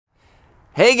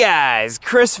Hey guys,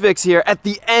 ChrisFix here. At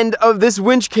the end of this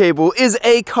winch cable is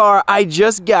a car I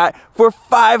just got for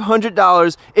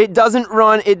 $500. It doesn't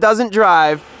run, it doesn't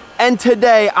drive, and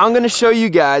today I'm gonna show you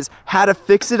guys how to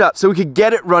fix it up so we could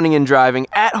get it running and driving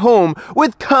at home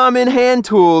with common hand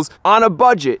tools on a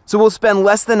budget. So we'll spend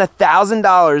less than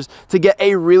 $1,000 to get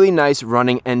a really nice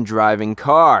running and driving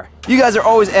car. You guys are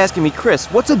always asking me, Chris,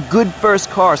 what's a good first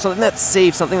car? Something that's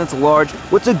safe, something that's large.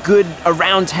 What's a good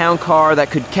around town car that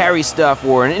could carry stuff,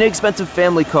 or an inexpensive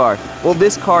family car? Well,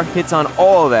 this car hits on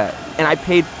all of that, and I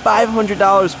paid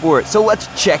 $500 for it, so let's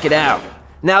check it out.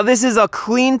 Now this is a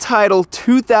clean title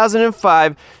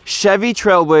 2005 Chevy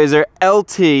Trailblazer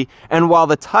LT, and while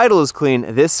the title is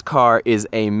clean, this car is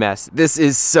a mess. This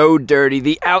is so dirty.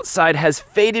 The outside has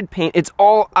faded paint. It's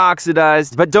all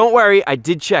oxidized, but don't worry, I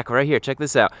did check right here. Check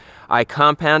this out. I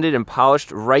compounded and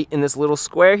polished right in this little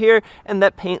square here, and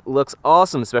that paint looks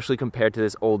awesome, especially compared to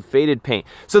this old faded paint.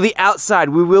 So the outside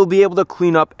we will be able to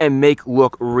clean up and make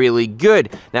look really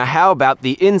good. Now how about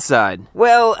the inside?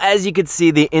 Well, as you can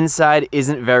see, the inside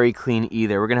isn't very clean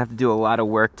either. We're gonna have to do a lot of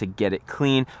work to get it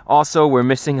clean. Also, we're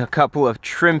missing a couple of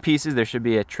trim pieces. There should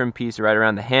be a trim piece right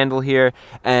around the handle here,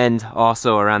 and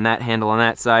also around that handle on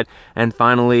that side. And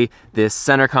finally, this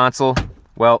center console,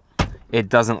 well, it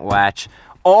doesn't latch.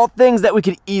 All things that we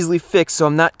could easily fix, so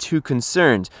I'm not too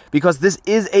concerned, because this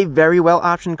is a very well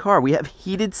optioned car. We have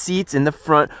heated seats in the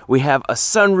front, we have a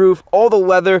sunroof, all the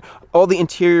leather, all the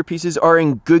interior pieces are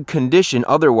in good condition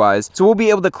otherwise, so we'll be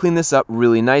able to clean this up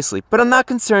really nicely. But I'm not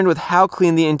concerned with how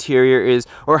clean the interior is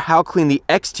or how clean the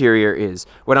exterior is.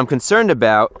 What I'm concerned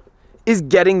about is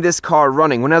getting this car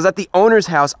running. When I was at the owner's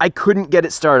house, I couldn't get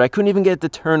it started. I couldn't even get it to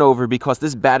turn over because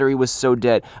this battery was so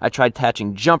dead. I tried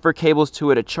attaching jumper cables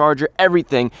to it, a charger,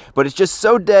 everything, but it's just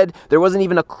so dead, there wasn't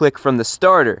even a click from the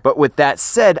starter. But with that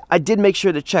said, I did make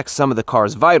sure to check some of the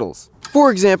car's vitals.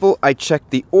 For example, I checked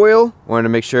the oil, wanted to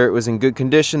make sure it was in good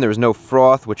condition, there was no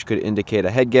froth, which could indicate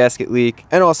a head gasket leak,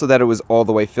 and also that it was all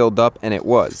the way filled up, and it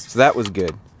was. So that was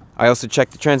good. I also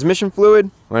checked the transmission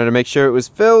fluid, wanted to make sure it was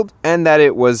filled, and that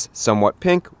it was somewhat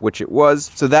pink, which it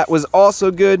was, so that was also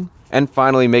good. And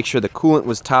finally, make sure the coolant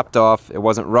was topped off, it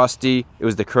wasn't rusty, it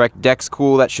was the correct Dex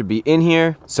Cool that should be in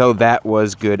here, so that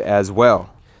was good as well.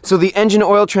 So the engine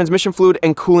oil, transmission fluid,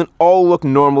 and coolant all look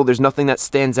normal. There's nothing that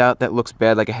stands out that looks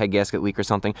bad, like a head gasket leak or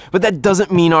something. But that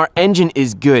doesn't mean our engine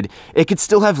is good. It could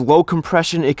still have low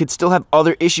compression. It could still have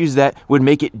other issues that would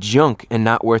make it junk and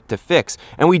not worth to fix.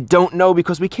 And we don't know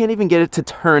because we can't even get it to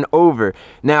turn over.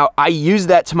 Now, I use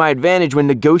that to my advantage when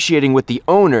negotiating with the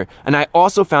owner. And I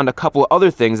also found a couple of other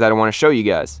things that I want to show you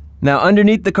guys. Now,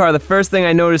 underneath the car, the first thing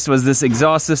I noticed was this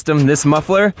exhaust system, this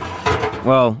muffler.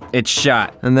 Well, it's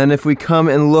shot. And then if we come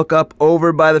and look up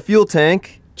over by the fuel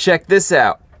tank, check this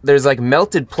out. There's like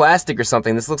melted plastic or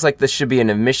something. This looks like this should be an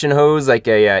emission hose, like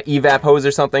a evap hose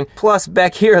or something. Plus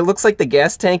back here, it looks like the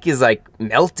gas tank is like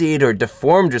melted or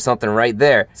deformed or something right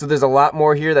there. So there's a lot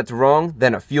more here that's wrong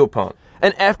than a fuel pump.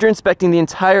 And after inspecting the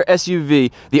entire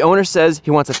SUV, the owner says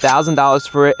he wants $1,000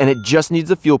 for it and it just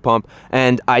needs a fuel pump,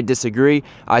 and I disagree.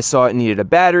 I saw it needed a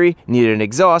battery, needed an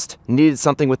exhaust, needed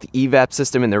something with the evap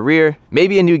system in the rear,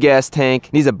 maybe a new gas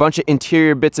tank, needs a bunch of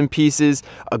interior bits and pieces,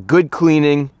 a good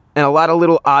cleaning, and a lot of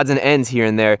little odds and ends here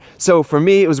and there. So for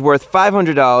me, it was worth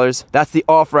 $500. That's the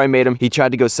offer I made him. He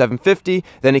tried to go $750,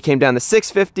 then he came down to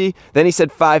 $650, then he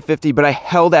said $550, but I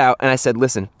held out and I said,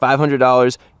 listen,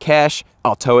 $500 cash,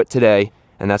 I'll tow it today.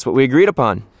 And that's what we agreed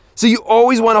upon. So you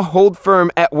always want to hold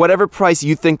firm at whatever price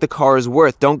you think the car is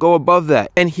worth. Don't go above that.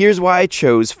 And here's why I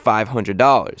chose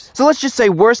 $500. So let's just say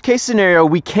worst case scenario,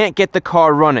 we can't get the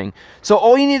car running. So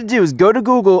all you need to do is go to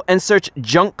Google and search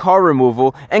junk car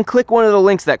removal and click one of the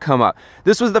links that come up.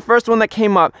 This was the first one that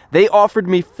came up. They offered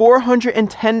me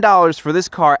 $410 for this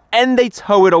car and they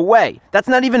tow it away. That's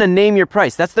not even a name your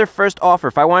price. That's their first offer.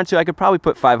 If I wanted to, I could probably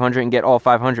put $500 and get all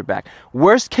 $500 back.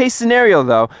 Worst case scenario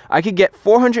though, I could get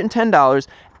 $410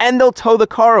 and they'll tow the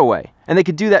car away. And they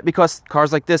could do that because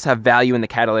cars like this have value in the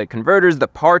catalytic converters, the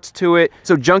parts to it,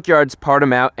 so junkyards part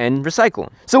them out and recycle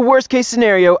them. So worst case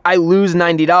scenario, I lose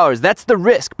 $90. That's the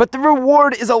risk, but the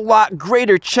reward is a lot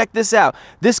greater. Check this out.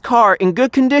 This car in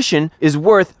good condition is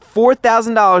worth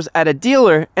 $4,000 at a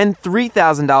dealer and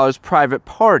 $3,000 private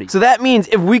party. So that means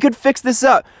if we could fix this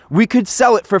up, we could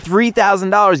sell it for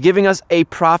 $3,000, giving us a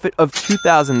profit of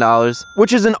 $2,000,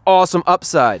 which is an awesome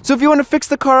upside. So if you want to fix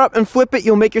the car up and flip it,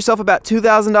 you'll make yourself about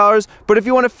 $2,000, but if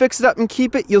you want to fix it up and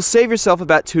keep it, you'll save yourself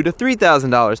about $2,000 to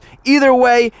 $3,000. Either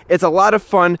way, it's a lot of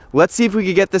fun. Let's see if we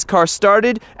can get this car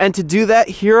started, and to do that,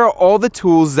 here are all the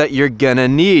tools that you're gonna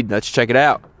need. Let's check it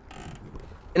out.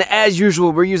 And as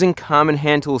usual, we're using common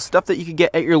hand tools, stuff that you could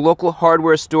get at your local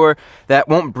hardware store that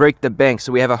won't break the bank.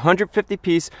 So we have a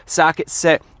 150-piece socket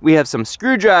set. We have some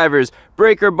screwdrivers,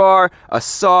 breaker bar, a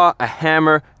saw, a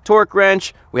hammer, torque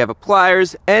wrench. We have a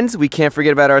pliers, and we can't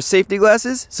forget about our safety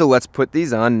glasses. So let's put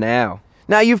these on now.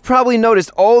 Now, you've probably noticed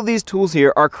all of these tools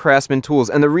here are Craftsman tools,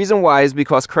 and the reason why is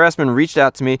because Craftsman reached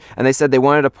out to me and they said they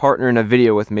wanted to partner in a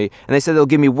video with me, and they said they'll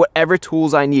give me whatever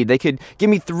tools I need. They could give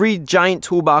me 3 giant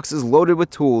toolboxes loaded with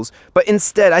tools, but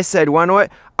instead I said, why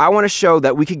not? I want to show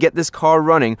that we could get this car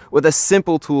running with a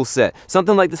simple tool set,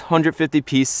 something like this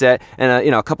 150-piece set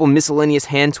and a couple miscellaneous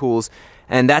hand tools.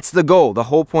 And that's the goal. The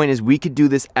whole point is we could do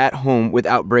this at home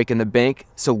without breaking the bank.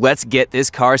 So let's get this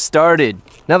car started.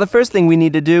 Now the first thing we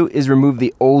need to do is remove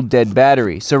the old dead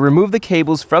battery. So remove the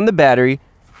cables from the battery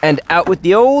and out with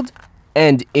the old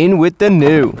and in with the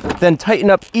new. Then tighten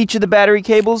up each of the battery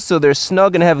cables so they're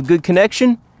snug and have a good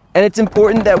connection. And it's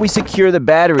important that we secure the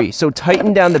battery. So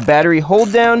tighten down the battery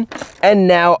hold down, and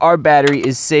now our battery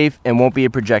is safe and won't be a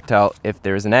projectile if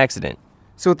there is an accident.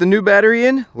 So with the new battery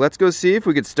in, let's go see if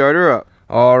we could start her up.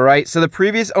 Alright, so the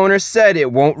previous owner said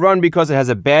it won't run because it has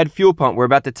a bad fuel pump. We're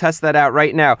about to test that out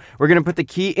right now. We're going to put the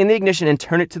key in the ignition and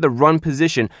turn it to the run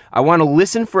position. I want to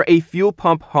listen for a fuel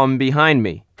pump hum behind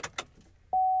me.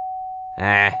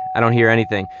 I don't hear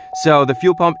anything. So the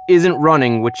fuel pump isn't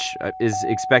running, which is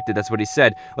expected. That's what he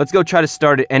said. Let's go try to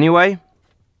start it anyway.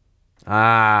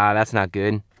 That's not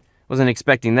good. Wasn't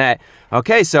expecting that.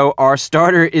 Okay, so our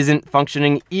starter isn't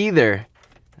functioning either.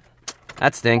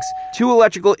 That stinks. 2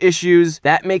 electrical issues.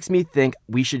 That makes me think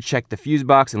we should check the fuse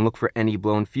box and look for any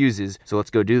blown fuses. So let's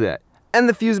go do that. And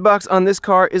the fuse box on this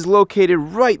car is located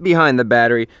right behind the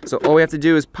battery. So all we have to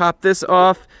do is pop this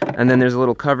off, and then there's a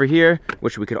little cover here,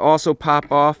 which we could also pop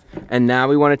off. And now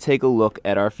we want to take a look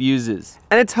at our fuses.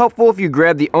 And it's helpful if you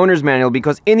grab the owner's manual,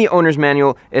 because in the owner's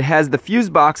manual, it has the fuse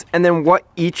box and then what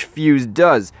each fuse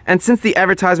does. And since the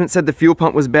advertisement said the fuel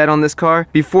pump was bad on this car,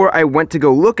 before I went to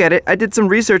go look at it, I did some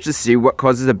research to see what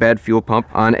causes a bad fuel pump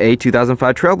on a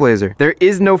 2005 Trailblazer. There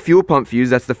is no fuel pump fuse.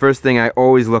 That's the first thing I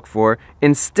always look for.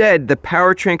 Instead, the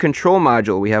powertrain control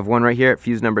module, we have one right here at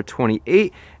fuse number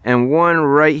 28 and one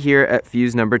right here at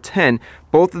fuse number 10.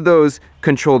 Both of those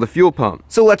control the fuel pump.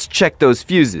 So let's check those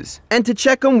fuses. And to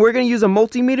check them, we're going to use a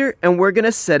multimeter and we're going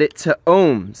to set it to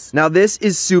ohms. Now this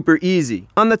is super easy.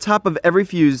 On the top of every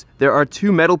fuse, there are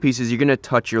 2 metal pieces you're going to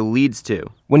touch your leads to.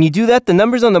 When you do that, the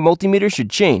numbers on the multimeter should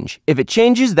change. If it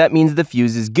changes, that means the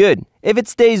fuse is good. If it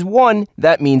stays 1,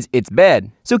 that means it's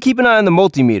bad. So keep an eye on the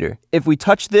multimeter. If we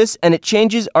touch this and it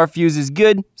changes, our fuse is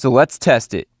good. So let's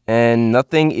test it. And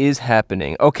nothing is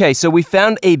happening. Okay, so we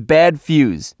found a bad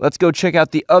fuse. Let's go check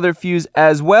out the other fuse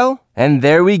as well. And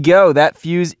there we go. That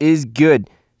fuse is good.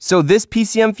 So this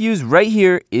PCM fuse right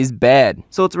here is bad.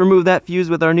 So let's remove that fuse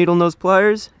with our needle nose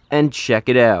pliers and check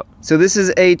it out. So this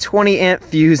is a 20 amp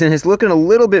fuse and it's looking a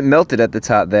little bit melted at the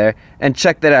top there. And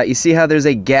check that out. You see how there's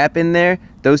a gap in there?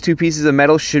 Those 2 pieces of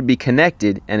metal should be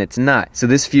connected and it's not. So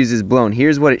this fuse is blown.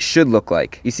 Here's what it should look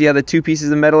like. You see how the 2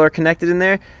 pieces of metal are connected in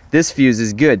there? This fuse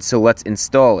is good, so let's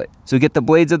install it. So get the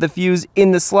blades of the fuse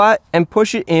in the slot and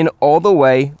push it in all the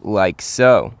way like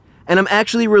so. And I'm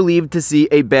actually relieved to see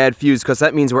a bad fuse because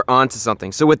that means we're onto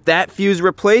something. So with that fuse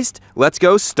replaced, let's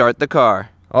go start the car.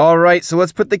 Alright, so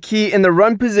let's put the key in the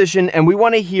run position and we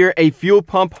want to hear a fuel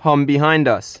pump hum behind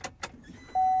us.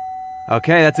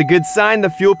 Okay, that's a good sign. The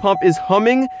fuel pump is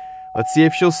humming. Let's see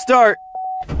if she'll start.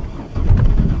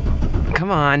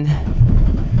 Come on.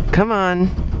 Come on.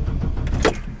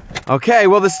 Okay,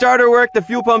 well the starter worked, the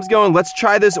fuel pump's going. Let's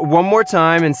try this one more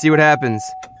time and see what happens.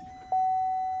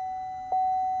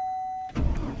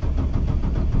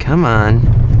 Come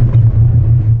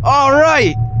on. All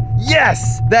right.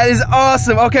 Yes, that is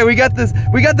awesome. Okay, we got this.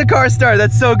 We got the car started.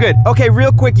 That's so good. Okay,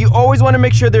 real quick, you always want to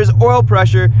make sure there's oil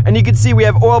pressure, and you can see we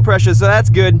have oil pressure, so that's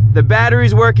good. The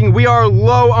battery's working. We are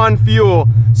low on fuel,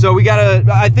 so we gotta,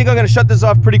 I think I'm gonna shut this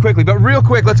off pretty quickly, but real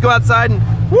quick, let's go outside and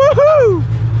woohoo!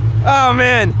 Oh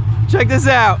man, check this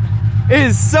out. It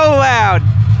is so loud.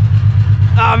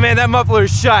 Oh man, that muffler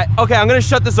is shut. Okay, I'm gonna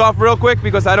shut this off real quick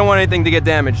because I don't want anything to get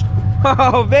damaged.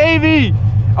 Oh baby!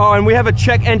 Oh, and we have a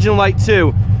check engine light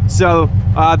too. So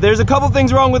there's a couple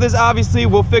things wrong with this, obviously.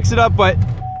 We'll fix it up, but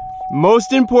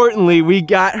most importantly, we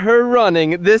got her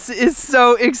running. This is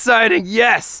so exciting.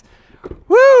 Yes.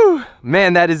 Woo!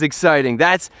 Man, that is exciting.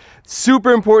 That's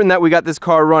super important that we got this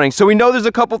car running. So we know there's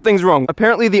a couple things wrong.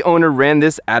 Apparently the owner ran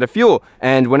this out of fuel.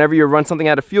 And whenever you run something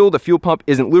out of fuel, the fuel pump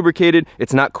isn't lubricated,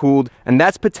 it's not cooled. And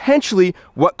that's potentially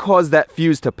what caused that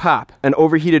fuse to pop. An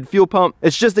overheated fuel pump.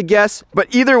 It's just a guess,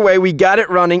 but either way, we got it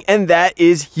running and that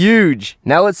is huge.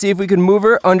 Now let's see if we can move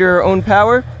her under her own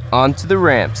power onto the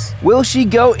ramps. Will she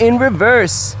go in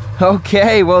reverse?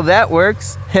 Okay, well that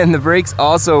works. And the brakes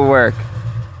also work.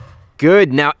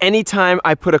 Good. Now, anytime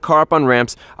I put a car up on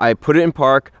ramps, I put it in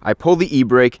park, I pull the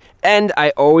e-brake, and I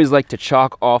always like to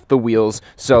chalk off the wheels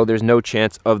so there's no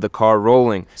chance of the car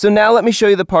rolling. So now let me show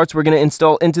you the parts we're going to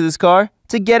install into this car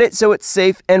to get it so it's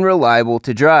safe and reliable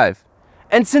to drive.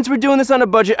 And since we're doing this on a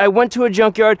budget, I went to a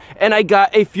junkyard and I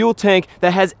got a fuel tank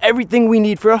that has everything we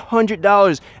need for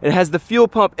 $100. It has the fuel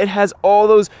pump, it has all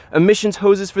those emissions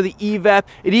hoses for the evap,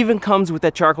 it even comes with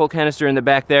that charcoal canister in the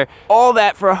back there. All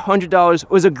that for $100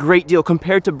 was a great deal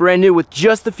compared to brand new with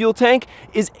just the fuel tank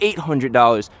is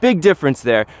 $800. Big difference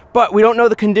there. But we don't know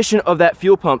the condition of that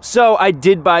fuel pump, so I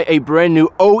did buy a brand new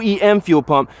OEM fuel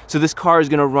pump, so this car is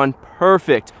gonna run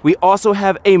perfect. We also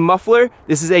have a muffler.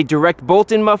 This is a direct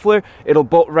bolt-in muffler. It'll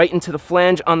bolt right into the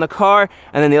flange on the car,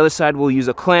 and then the other side we'll use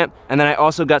a clamp. And then I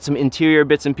also got some interior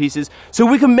bits and pieces, so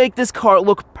we can make this car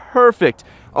look perfect.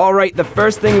 All right, the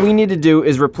first thing we need to do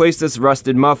is replace this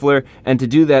rusted muffler, and to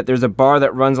do that, there's a bar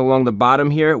that runs along the bottom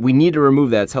here. We need to remove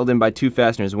that. It's held in by two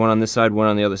fasteners, one on this side, one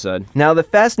on the other side. Now, the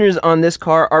fasteners on this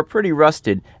car are pretty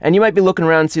rusted, and you might be looking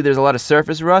around and see there's a lot of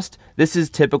surface rust. This is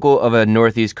typical of a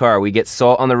Northeast car. We get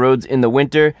salt on the roads in the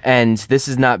winter, and this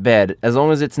is not bad. As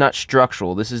long as it's not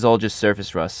structural, this is all just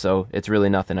surface rust, so it's really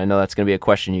nothing. I know that's gonna be a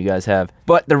question you guys have.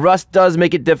 But the rust does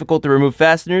make it difficult to remove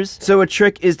fasteners, so a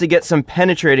trick is to get some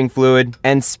penetrating fluid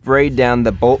and spray down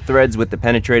the bolt threads with the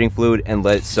penetrating fluid and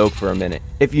let it soak for a minute.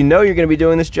 If you know you're gonna be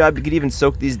doing this job, you could even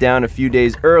soak these down a few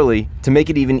days early to make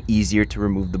it even easier to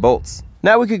remove the bolts.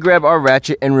 Now we could grab our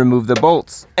ratchet and remove the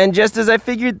bolts. And just as I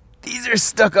figured, these are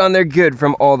stuck on there good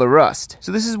from all the rust.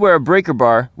 So this is where a breaker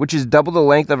bar, which is double the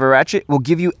length of a ratchet, will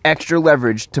give you extra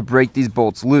leverage to break these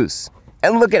bolts loose.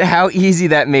 And look at how easy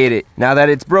that made it. Now that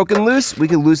it's broken loose, we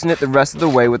can loosen it the rest of the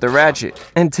way with the ratchet.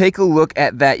 And take a look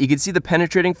at that. You can see the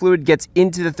penetrating fluid gets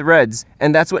into the threads,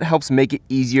 and that's what helps make it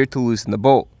easier to loosen the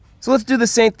bolt. So let's do the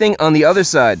same thing on the other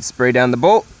side. Spray down the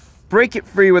bolt, break it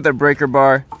free with a breaker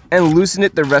bar, and loosen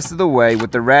it the rest of the way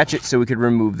with the ratchet so we could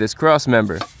remove this cross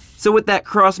member. So with that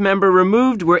cross member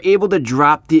removed, we're able to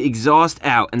drop the exhaust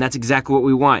out, and that's exactly what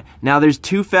we want. Now there's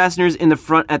two fasteners in the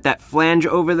front at that flange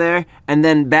over there, and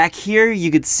then back here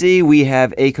you could see we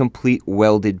have a complete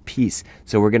welded piece.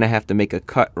 So we're gonna have to make a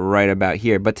cut right about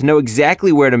here. But to know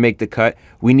exactly where to make the cut,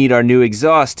 we need our new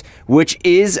exhaust, which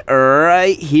is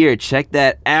right here. Check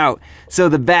that out. So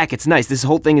the back, it's nice. This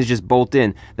whole thing is just bolt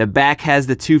in. The back has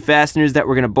the two fasteners that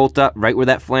we're gonna bolt up right where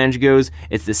that flange goes.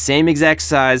 It's the same exact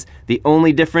size. The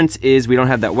only difference is we don't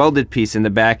have that welded piece in the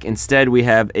back. Instead, we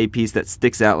have a piece that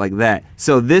sticks out like that.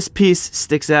 So this piece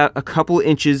sticks out a couple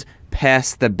inches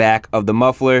past the back of the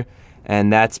muffler,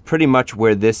 and that's pretty much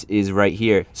where this is right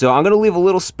here. So I'm gonna leave a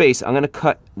little space. I'm gonna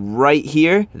cut right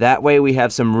here. That way we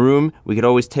have some room. We could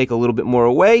always take a little bit more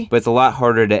away, but it's a lot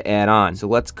harder to add on. So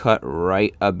let's cut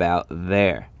right about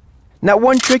there. Now,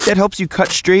 one trick that helps you cut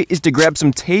straight is to grab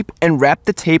some tape and wrap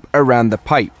the tape around the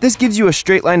pipe. This gives you a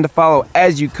straight line to follow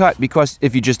as you cut, because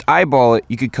if you just eyeball it,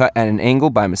 you could cut at an angle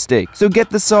by mistake. So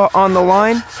get the saw on the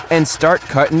line and start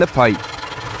cutting the pipe.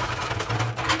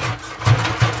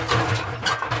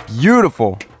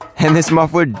 Beautiful. And this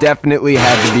muffler definitely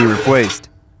had to be replaced.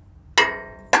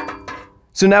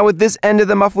 So now with this end of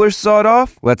the muffler sawed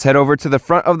off, let's head over to the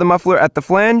front of the muffler at the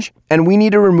flange, and we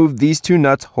need to remove these two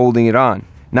nuts holding it on.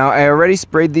 Now, I already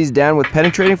sprayed these down with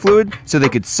penetrating fluid so they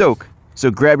could soak. So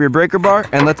grab your breaker bar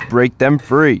and let's break them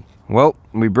free. Well,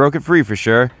 we broke it free for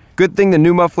sure. Good thing the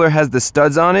new muffler has the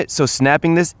studs on it, so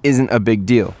snapping this isn't a big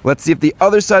deal. Let's see if the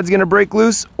other side's gonna break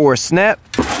loose or snap.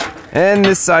 And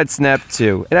this side snapped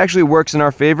too. It actually works in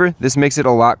our favor. This makes it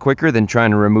a lot quicker than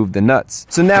trying to remove the nuts.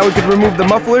 So now we could remove the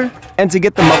muffler, and to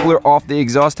get the muffler off the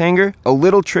exhaust hanger, a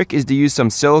little trick is to use some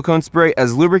silicone spray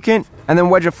as lubricant, and then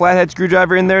wedge a flathead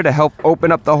screwdriver in there to help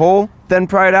open up the hole, then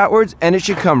pry it outwards, and it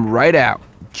should come right out,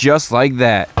 just like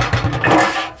that.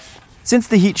 Since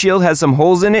the heat shield has some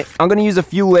holes in it, I'm gonna use a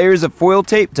few layers of foil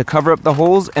tape to cover up the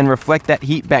holes and reflect that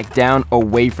heat back down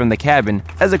away from the cabin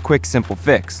as a quick, simple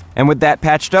fix. And with that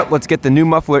patched up, let's get the new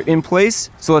muffler in place.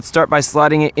 So let's start by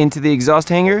sliding it into the exhaust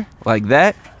hanger like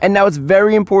that. And now it's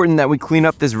very important that we clean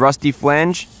up this rusty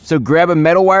flange. So grab a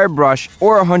metal wire brush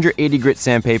or 180 grit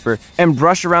sandpaper and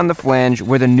brush around the flange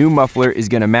where the new muffler is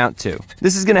going to mount to.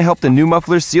 This is going to help the new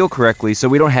muffler seal correctly so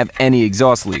we don't have any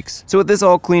exhaust leaks. So with this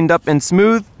all cleaned up and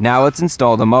smooth, now let's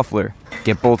install the muffler.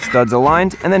 Get both studs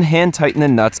aligned and then hand tighten the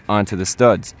nuts onto the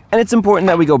studs. And it's important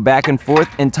that we go back and forth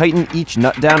and tighten each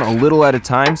nut down a little at a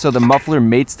time so the muffler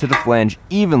mates to the flange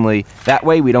evenly. That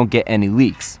way we don't get any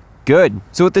leaks. Good.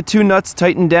 So with the two nuts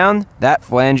tightened down, that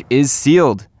flange is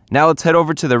sealed. Now let's head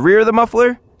over to the rear of the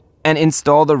muffler and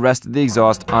install the rest of the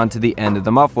exhaust onto the end of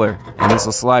the muffler. And this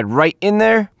will slide right in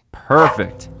there.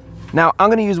 Perfect. Now I'm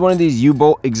going to use one of these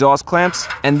U-bolt exhaust clamps,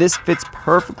 and this fits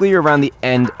perfectly around the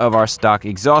end of our stock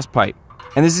exhaust pipe.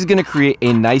 And this is going to create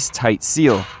a nice tight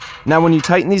seal. Now when you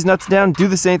tighten these nuts down, do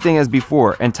the same thing as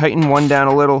before and tighten one down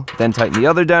a little, then tighten the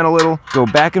other down a little, go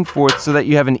back and forth so that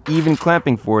you have an even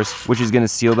clamping force, which is going to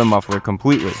seal the muffler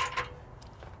completely.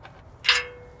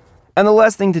 And the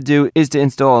last thing to do is to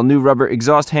install a new rubber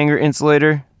exhaust hanger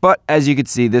insulator, but as you can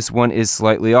see, this one is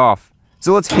slightly off.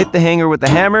 So let's hit the hanger with the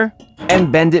hammer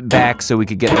and bend it back so we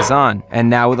could get this on. And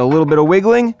now with a little bit of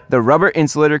wiggling, the rubber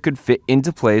insulator could fit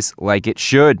into place like it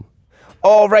should.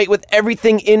 All right, with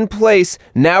everything in place,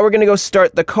 now we're gonna go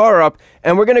start the car up,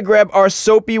 and we're gonna grab our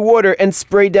soapy water and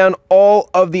spray down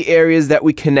all of the areas that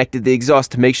we connected the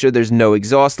exhaust to make sure there's no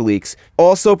exhaust leaks.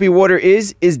 All soapy water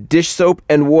is dish soap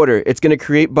and water. It's gonna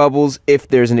create bubbles if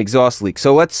there's an exhaust leak.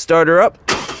 So let's start her up.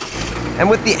 And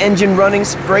with the engine running,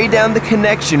 spray down the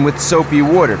connection with soapy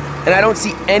water. And I don't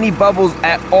see any bubbles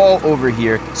at all over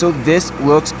here, so this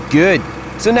looks good.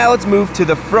 So now let's move to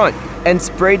the front and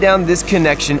spray down this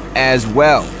connection as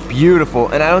well. Beautiful,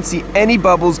 and I don't see any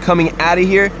bubbles coming out of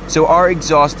here, so our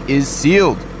exhaust is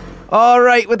sealed. All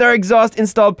right, with our exhaust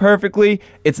installed perfectly,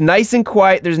 it's nice and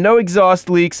quiet, there's no exhaust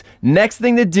leaks. Next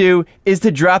thing to do is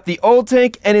to drop the old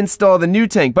tank and install the new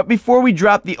tank. But before we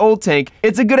drop the old tank,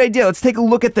 it's a good idea. Let's take a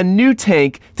look at the new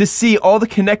tank to see all the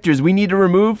connectors we need to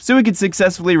remove so we can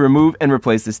successfully remove and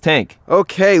replace this tank.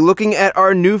 Okay, looking at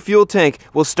our new fuel tank,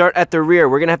 we'll start at the rear.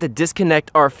 We're gonna have to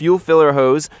disconnect our fuel filler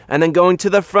hose, and then going to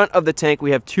the front of the tank,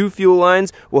 we have two fuel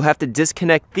lines. We'll have to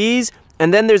disconnect these.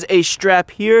 And then there's a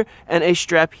strap here and a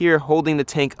strap here holding the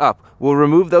tank up. We'll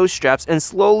remove those straps and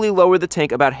slowly lower the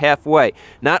tank about halfway.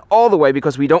 Not all the way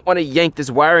because we don't want to yank this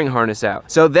wiring harness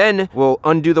out. So then we'll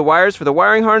undo the wires for the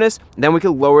wiring harness, and then we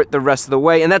can lower it the rest of the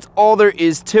way, and that's all there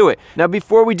is to it. Now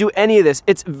before we do any of this,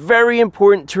 it's very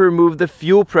important to remove the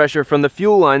fuel pressure from the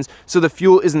fuel lines so the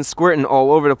fuel isn't squirting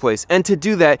all over the place. And to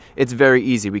do that, it's very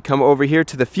easy. We come over here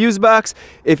to the fuse box.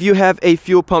 If you have a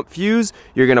fuel pump fuse,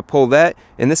 you're gonna pull that.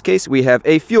 In this case, we have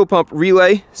a fuel pump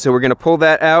relay, so we're gonna pull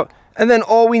that out. And then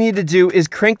all we need to do is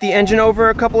crank the engine over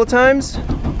a couple of times.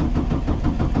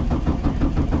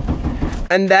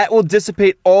 And that will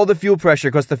dissipate all the fuel pressure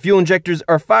because the fuel injectors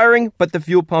are firing, but the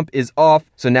fuel pump is off.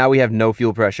 So now we have no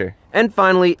fuel pressure. And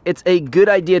finally, it's a good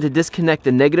idea to disconnect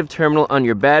the negative terminal on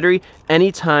your battery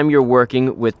anytime you're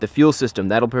working with the fuel system.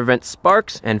 That'll prevent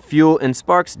sparks, and fuel and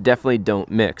sparks definitely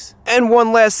don't mix. And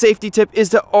one last safety tip is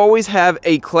to always have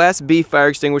a Class B fire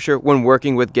extinguisher when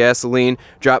working with gasoline,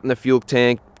 dropping the fuel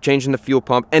tank, changing the fuel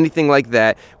pump, anything like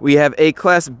that. We have a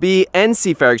Class B and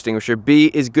C fire extinguisher.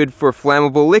 B is good for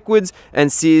flammable liquids, and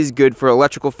C is good for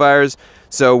electrical fires.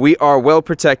 So we are well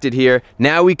protected here.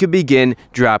 Now we could begin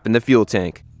dropping the fuel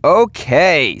tank.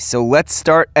 Okay, so let's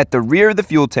start at the rear of the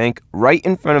fuel tank, right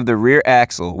in front of the rear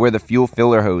axle where the fuel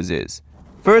filler hose is.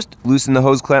 First, loosen the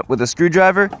hose clamp with a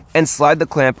screwdriver and slide the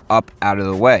clamp up out of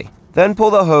the way. Then pull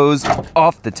the hose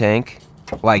off the tank,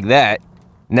 like that.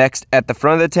 Next, at the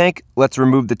front of the tank, let's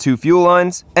remove the two fuel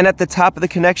lines. And at the top of the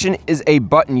connection is a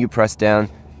button you press down.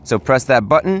 So press that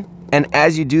button, and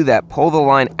as you do that, pull the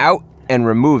line out and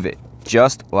remove it,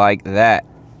 just like that.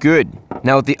 Good.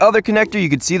 Now with the other connector, you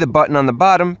can see the button on the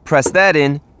bottom, press that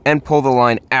in, and pull the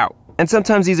line out. And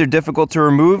sometimes these are difficult to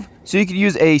remove, so you could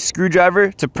use a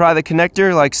screwdriver to pry the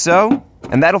connector like so,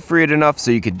 and that'll free it enough so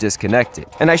you could disconnect it.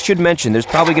 And I should mention, there's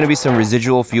probably going to be some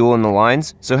residual fuel in the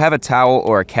lines, so have a towel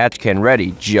or a catch can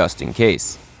ready just in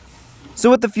case. So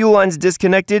with the fuel lines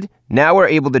disconnected, now we're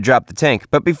able to drop the tank.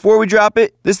 But before we drop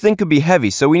it, this thing could be heavy,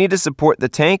 so we need to support the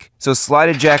tank. So slide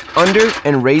a jack under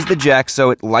and raise the jack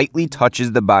so it lightly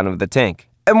touches the bottom of the tank.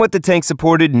 And with the tank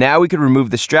supported, now we can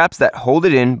remove the straps that hold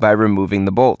it in by removing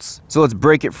the bolts. So let's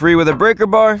break it free with a breaker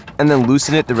bar and then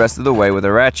loosen it the rest of the way with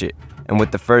a ratchet. And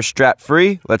with the first strap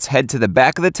free, let's head to the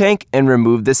back of the tank and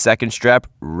remove the second strap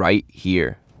right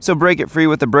here. So break it free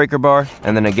with the breaker bar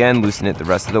and then again loosen it the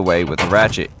rest of the way with a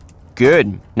ratchet.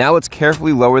 Good. Now let's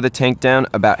carefully lower the tank down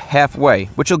about halfway,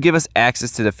 which will give us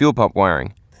access to the fuel pump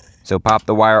wiring. So pop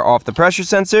the wire off the pressure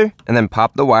sensor, and then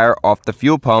pop the wire off the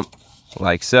fuel pump,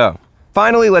 like so.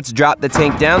 Finally, let's drop the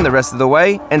tank down the rest of the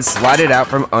way and slide it out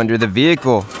from under the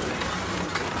vehicle.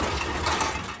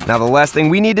 Now the last thing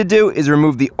we need to do is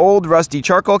remove the old rusty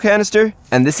charcoal canister,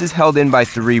 and this is held in by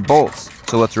 3 bolts.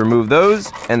 So let's remove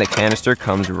those, and the canister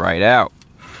comes right out.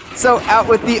 So out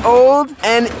with the old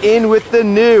and in with the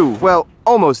new. Well,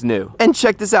 almost new. And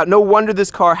check this out, no wonder this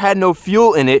car had no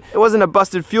fuel in it. It wasn't a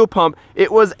busted fuel pump,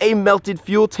 it was a melted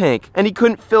fuel tank. And he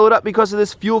couldn't fill it up because of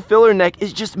this fuel filler neck.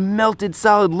 It's just melted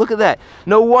solid, look at that.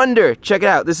 No wonder, check it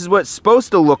out, this is what it's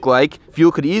supposed to look like.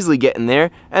 Fuel could easily get in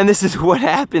there, and this is what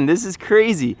happened. This is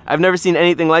crazy. I've never seen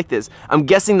anything like this. I'm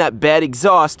guessing that bad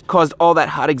exhaust caused all that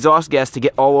hot exhaust gas to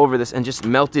get all over this and just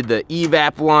melted the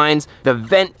evap lines, the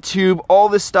vent tube, all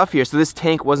this stuff here. So this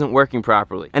tank wasn't working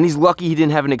properly. And he's lucky he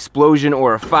didn't have an explosion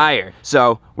or a fire.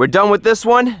 So we're done with this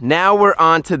one. Now we're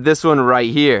on to this one right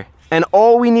here. And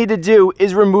all we need to do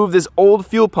is remove this old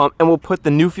fuel pump, and we'll put the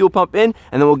new fuel pump in,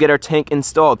 and then we'll get our tank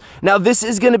installed. Now this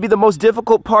is gonna be the most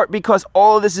difficult part because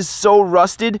all of this is so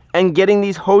rusted, and getting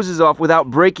these hoses off without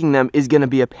breaking them is gonna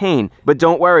be a pain. But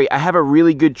don't worry, I have a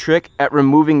really good trick at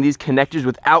removing these connectors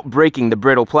without breaking the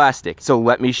brittle plastic. So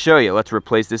let me show you. Let's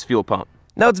replace this fuel pump.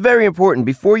 Now it's very important,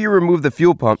 before you remove the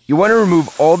fuel pump, you want to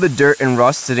remove all the dirt and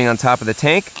rust sitting on top of the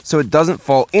tank so it doesn't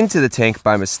fall into the tank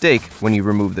by mistake when you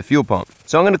remove the fuel pump.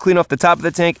 So I'm going to clean off the top of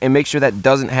the tank and make sure that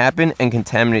doesn't happen and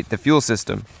contaminate the fuel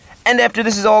system. And after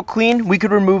this is all clean, we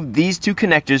could remove these 2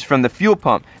 connectors from the fuel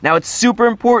pump. Now it's super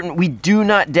important we do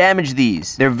not damage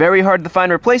these. They're very hard to find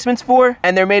replacements for,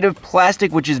 and they're made of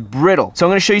plastic which is brittle. So I'm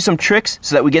going to show you some tricks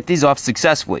so that we get these off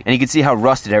successfully. And you can see how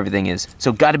rusted everything is.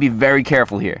 So got to be very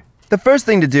careful here. The first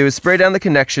thing to do is spray down the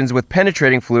connections with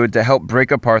penetrating fluid to help break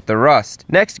apart the rust.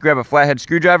 Next, grab a flathead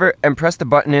screwdriver and press the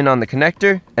button in on the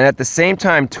connector, and at the same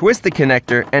time twist the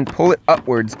connector and pull it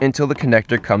upwards until the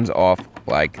connector comes off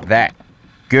like that.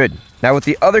 Good. Now with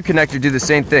the other connector, do the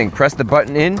same thing. Press the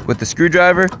button in with the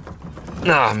screwdriver.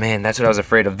 Oh man, that's what I was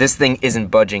afraid of. This thing isn't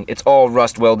budging. It's all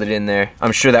rust welded in there.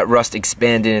 I'm sure that rust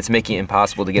expanded and it's making it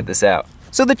impossible to get this out.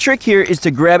 So the trick here is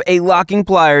to grab a locking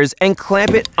pliers and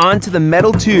clamp it onto the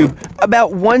metal tube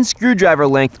about 1 screwdriver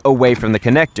length away from the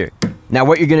connector. Now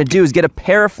what you're going to do is get a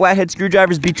pair of flathead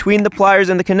screwdrivers between the pliers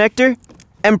and the connector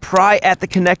and pry at the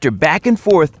connector back and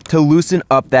forth to loosen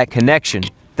up that connection.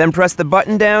 Then press the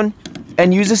button down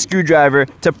and use a screwdriver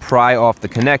to pry off the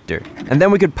connector. And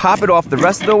then we could pop it off the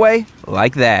rest of the way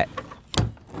like that.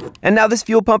 And now this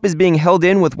fuel pump is being held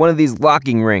in with one of these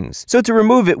locking rings. So to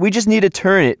remove it, we just need to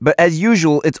turn it, but as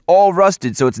usual, it's all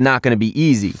rusted, so it's not going to be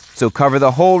easy. So cover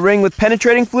the whole ring with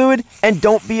penetrating fluid, and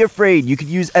don't be afraid, you could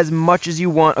use as much as you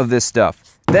want of this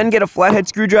stuff. Then get a flathead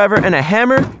screwdriver and a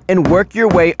hammer, and work your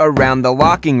way around the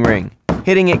locking ring,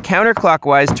 hitting it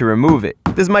counterclockwise to remove it.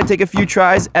 This might take a few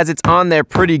tries, as it's on there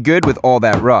pretty good with all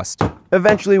that rust.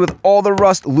 Eventually, with all the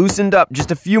rust loosened up,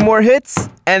 just a few more hits,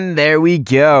 and there we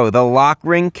go. The lock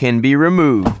ring can be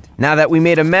removed. Now that we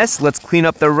made a mess, let's clean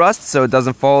up the rust so it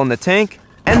doesn't fall in the tank.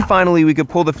 And finally, we could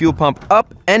pull the fuel pump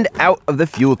up and out of the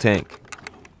fuel tank.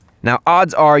 Now,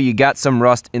 odds are you got some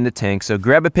rust in the tank, so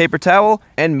grab a paper towel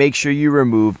and make sure you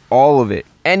remove all of it.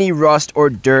 Any rust or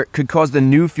dirt could cause the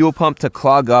new fuel pump to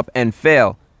clog up and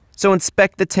fail. So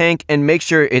inspect the tank and make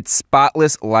sure it's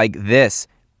spotless like this.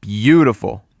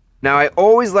 Beautiful. Now I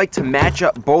always like to match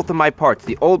up both of my parts,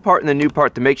 the old part and the new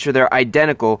part, to make sure they're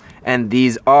identical, and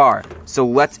these are. So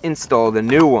let's install the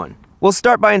new one. We'll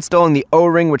start by installing the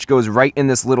O-ring, which goes right in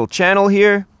this little channel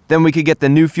here. Then we could get the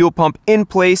new fuel pump in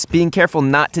place, being careful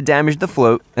not to damage the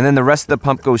float, and then the rest of the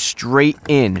pump goes straight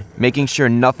in, making sure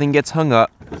nothing gets hung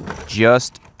up,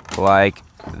 just like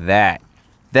that.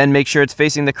 Then make sure it's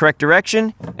facing the correct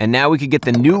direction, and now we could get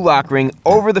the new lock ring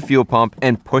over the fuel pump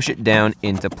and push it down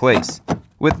into place.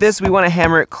 With this, we want to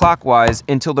hammer it clockwise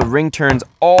until the ring turns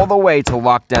all the way to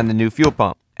lock down the new fuel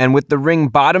pump. And with the ring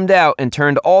bottomed out and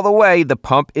turned all the way, the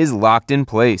pump is locked in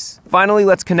place. Finally,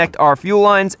 let's connect our fuel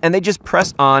lines, and they just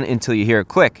press on until you hear a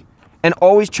click. And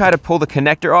always try to pull the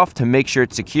connector off to make sure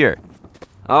it's secure.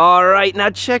 All right,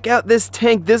 now check out this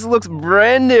tank. This looks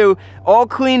brand new, all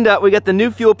cleaned up. We got the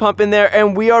new fuel pump in there,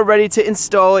 and we are ready to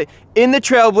install it in the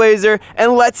Trailblazer.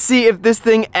 And let's see if this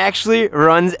thing actually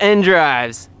runs and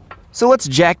drives. So let's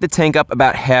jack the tank up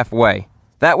about halfway.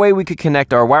 That way we could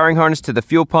connect our wiring harness to the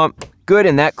fuel pump. Good,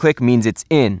 and that click means it's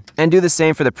in. And do the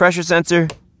same for the pressure sensor.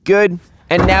 Good.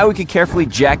 And now we could carefully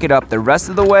jack it up the rest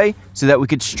of the way so that we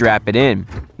could strap it in.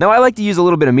 Now I like to use a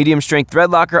little bit of medium strength thread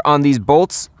locker on these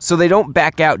bolts so they don't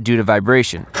back out due to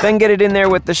vibration. Then get it in there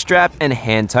with the strap and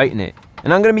hand tighten it.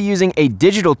 And I'm going to be using a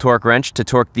digital torque wrench to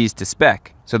torque these to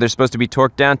spec. So they're supposed to be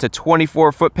torqued down to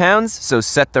 24 foot-pounds, so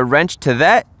set the wrench to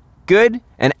that. Good.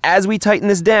 And as we tighten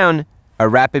this down, a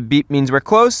rapid beep means we're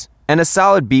close, and a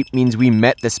solid beep means we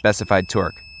met the specified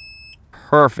torque.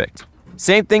 Perfect.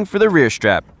 Same thing for the rear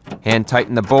strap. Hand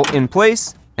tighten the bolt in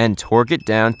place and torque it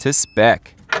down to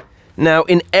spec. Now,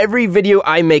 in every video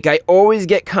I make, I always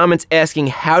get comments asking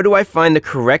how do I find the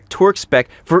correct torque spec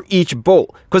for each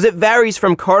bolt, because it varies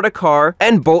from car to car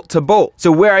and bolt to bolt.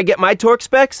 So where I get my torque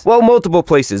specs? Well, multiple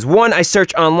places. One, I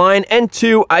search online, and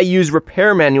two, I use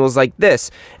repair manuals like this.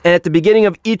 And at the beginning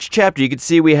of each chapter, you can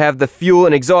see we have the fuel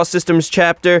and exhaust systems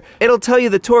chapter. It'll tell you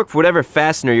the torque for whatever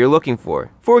fastener you're looking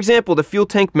for. For example, the fuel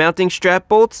tank mounting strap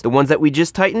bolts, the ones that we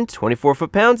just tightened, 24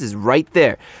 foot-pounds, is right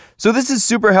there. So this is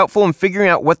super helpful in figuring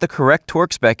out what the correct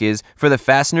torque spec is for the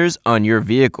fasteners on your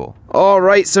vehicle.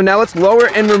 Alright, so now let's lower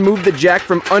and remove the jack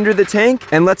from under the tank,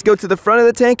 and let's go to the front of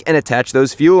the tank and attach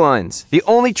those fuel lines. The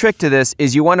only trick to this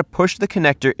is you want to push the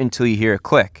connector until you hear a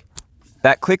click.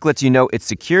 That click lets you know it's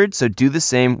secured, so do the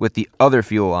same with the other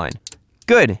fuel line.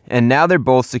 Good, and now they're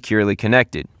both securely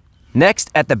connected.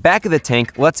 Next, at the back of the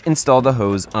tank, let's install the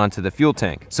hose onto the fuel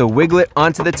tank. So wiggle it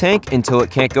onto the tank until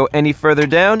it can't go any further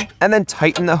down, and then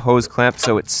tighten the hose clamp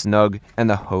so it's snug and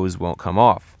the hose won't come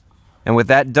off. And with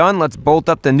that done, let's bolt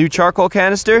up the new charcoal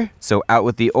canister. So out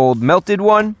with the old melted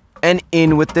one, and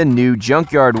in with the new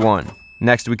junkyard one.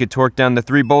 Next, we could torque down the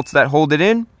 3 bolts that hold it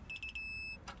in.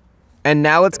 And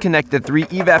now let's connect the 3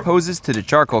 evap hoses to the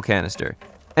charcoal canister.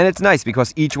 And it's nice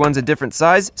because each one's a different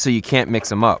size, so you can't mix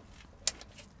them up.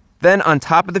 Then on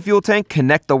top of the fuel tank,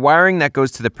 connect the wiring that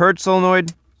goes to the purge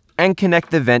solenoid and connect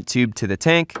the vent tube to the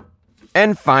tank.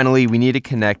 And finally, we need to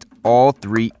connect all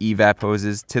 3 evap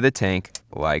hoses to the tank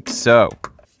like so.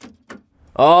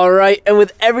 Alright, and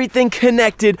with everything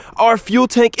connected, our fuel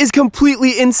tank is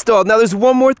completely installed. Now there's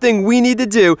one more thing we need to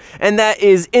do, and that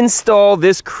is install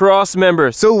this cross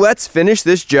member. So let's finish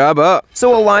this job up.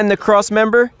 So align the cross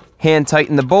member, hand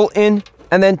tighten the bolt in,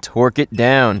 and then torque it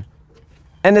down.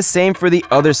 And the same for the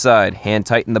other side. Hand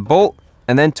tighten the bolt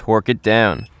and then torque it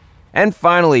down. And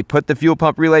finally, put the fuel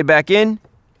pump relay back in,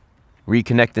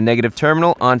 reconnect the negative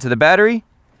terminal onto the battery,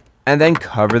 and then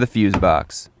cover the fuse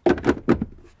box.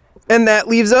 And that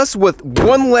leaves us with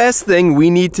one last thing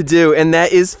we need to do, and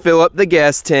that is fill up the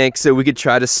gas tank so we could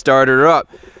try to start her up.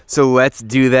 So let's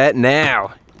do that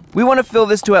now. We want to fill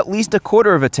this to at least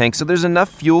 1/4 of a tank so there's enough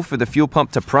fuel for the fuel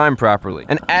pump to prime properly.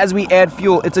 And as we add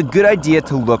fuel, it's a good idea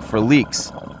to look for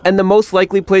leaks. And the most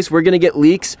likely place we're going to get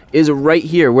leaks is right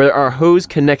here where our hose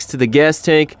connects to the gas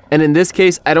tank. And in this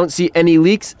case, I don't see any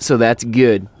leaks, so that's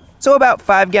good. So about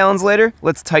 5 gallons later,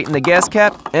 let's tighten the gas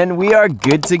cap and we are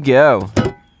good to go.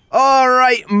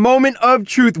 Alright, moment of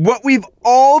truth. What we've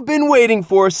all been waiting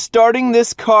for, starting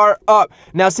this car up.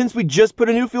 Now, since we just put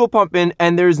a new fuel pump in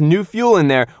and there's new fuel in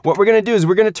there, what we're going to do is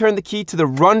we're going to turn the key to the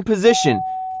run position.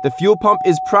 The fuel pump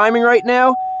is priming right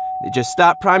now. It just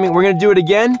stopped priming. We're going to do it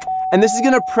again. And this is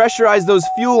going to pressurize those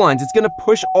fuel lines. It's going to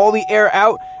push all the air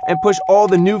out and push all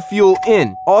the new fuel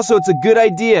in. Also, it's a good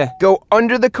idea. Go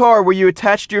under the car where you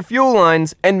attached your fuel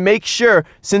lines and make sure,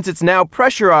 since it's now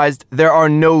pressurized, there are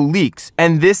no leaks.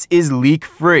 And this is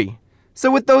leak-free. So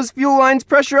with those fuel lines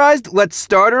pressurized, let's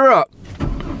start her up.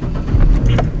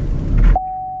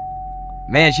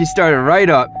 Man, she started right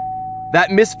up. That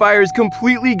misfire is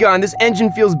completely gone. This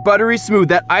engine feels buttery smooth.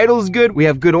 That idle's good. We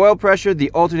have good oil pressure.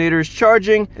 The alternator is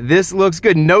charging. This looks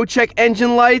good. No check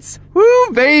engine lights.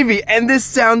 Woo, baby. And this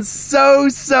sounds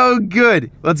so good.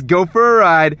 Let's go for a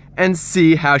ride and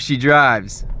see how she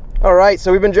drives. All right,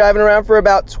 so we've been driving around for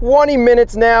about 20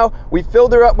 minutes now. We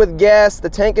filled her up with gas. The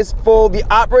tank is full. The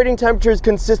operating temperature is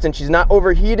consistent. She's not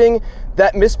overheating.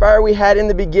 That misfire we had in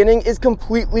the beginning is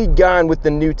completely gone with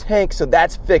the new tank, so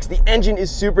that's fixed. The engine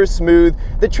is super smooth.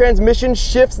 The transmission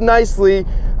shifts nicely.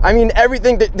 I mean,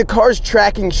 everything, the car's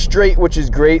tracking straight, which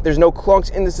is great. There's no clunks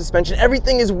in the suspension.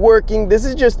 Everything is working. This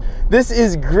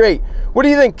is great. What do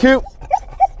you think, Coop?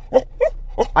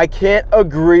 I can't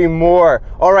agree more.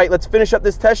 All right, let's finish up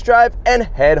this test drive and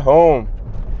head home.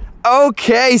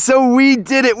 Okay, so we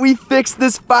did it. We fixed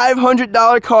this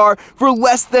 $500 car for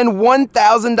less than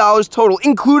 $1,000 total,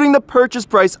 including the purchase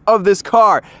price of this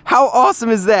car. How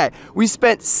awesome is that? We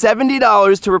spent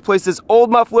 $70 to replace this old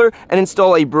muffler and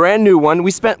install a brand new one. We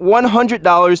spent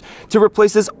 $100 to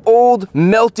replace this old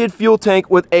melted fuel tank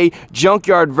with a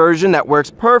junkyard version that works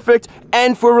perfect.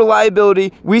 And for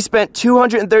reliability, we spent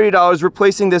 $230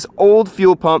 replacing this old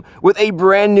fuel pump with a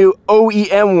brand new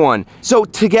OEM one. So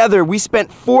together, we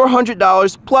spent $400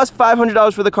 $400 plus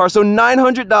 $500 for the car, so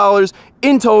 $900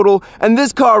 in total, and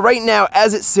this car right now,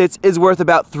 as it sits, is worth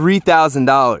about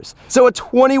 $3,000. So a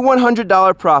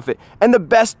 $2,100 profit, and the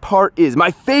best part is,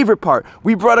 my favorite part,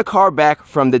 we brought a car back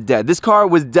from the dead. This car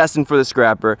was destined for the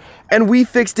scrapper, and we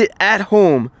fixed it at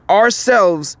home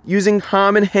ourselves using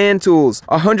common hand tools,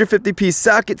 a 150-piece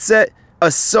socket set,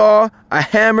 a saw, a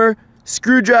hammer,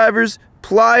 screwdrivers,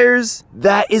 pliers.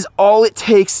 That is all it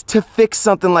takes to fix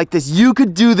something like this. You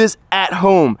could do this at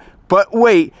home, but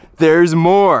wait, there's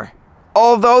more.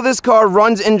 Although this car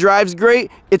runs and drives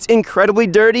great, it's incredibly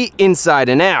dirty inside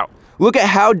and out. Look at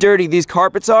how dirty these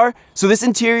carpets are, so this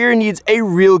interior needs a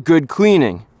real good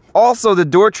cleaning. Also, the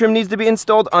door trim needs to be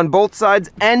installed on both sides,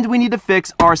 and we need to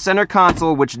fix our center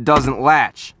console, which doesn't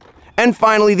latch. And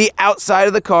finally, the outside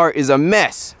of the car is a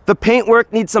mess. The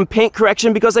paintwork needs some paint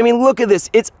correction because, I mean, look at this.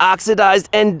 It's oxidized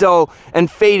and dull and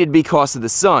faded because of the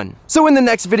sun. So in the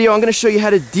next video, I'm gonna show you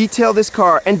how to detail this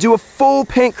car and do a full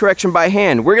paint correction by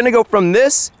hand. We're gonna go from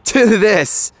this to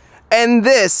this, and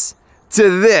this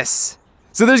to this.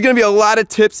 So there's gonna be a lot of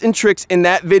tips and tricks in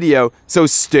that video, so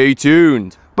stay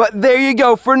tuned. But there you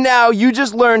go. For now, you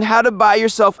just learned how to buy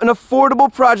yourself an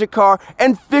affordable project car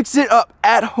and fix it up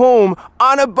at home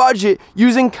on a budget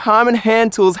using common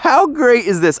hand tools. How great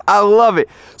is this? I love it.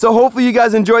 So hopefully you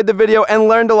guys enjoyed the video and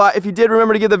learned a lot. If you did,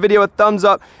 remember to give the video a thumbs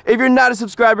up. If you're not a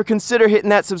subscriber, consider hitting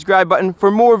that subscribe button for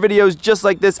more videos just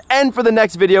like this and for the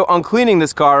next video on cleaning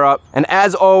this car up. And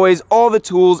as always, all the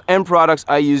tools and products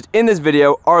I used in this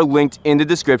video are linked in the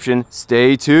description.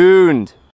 Stay tuned.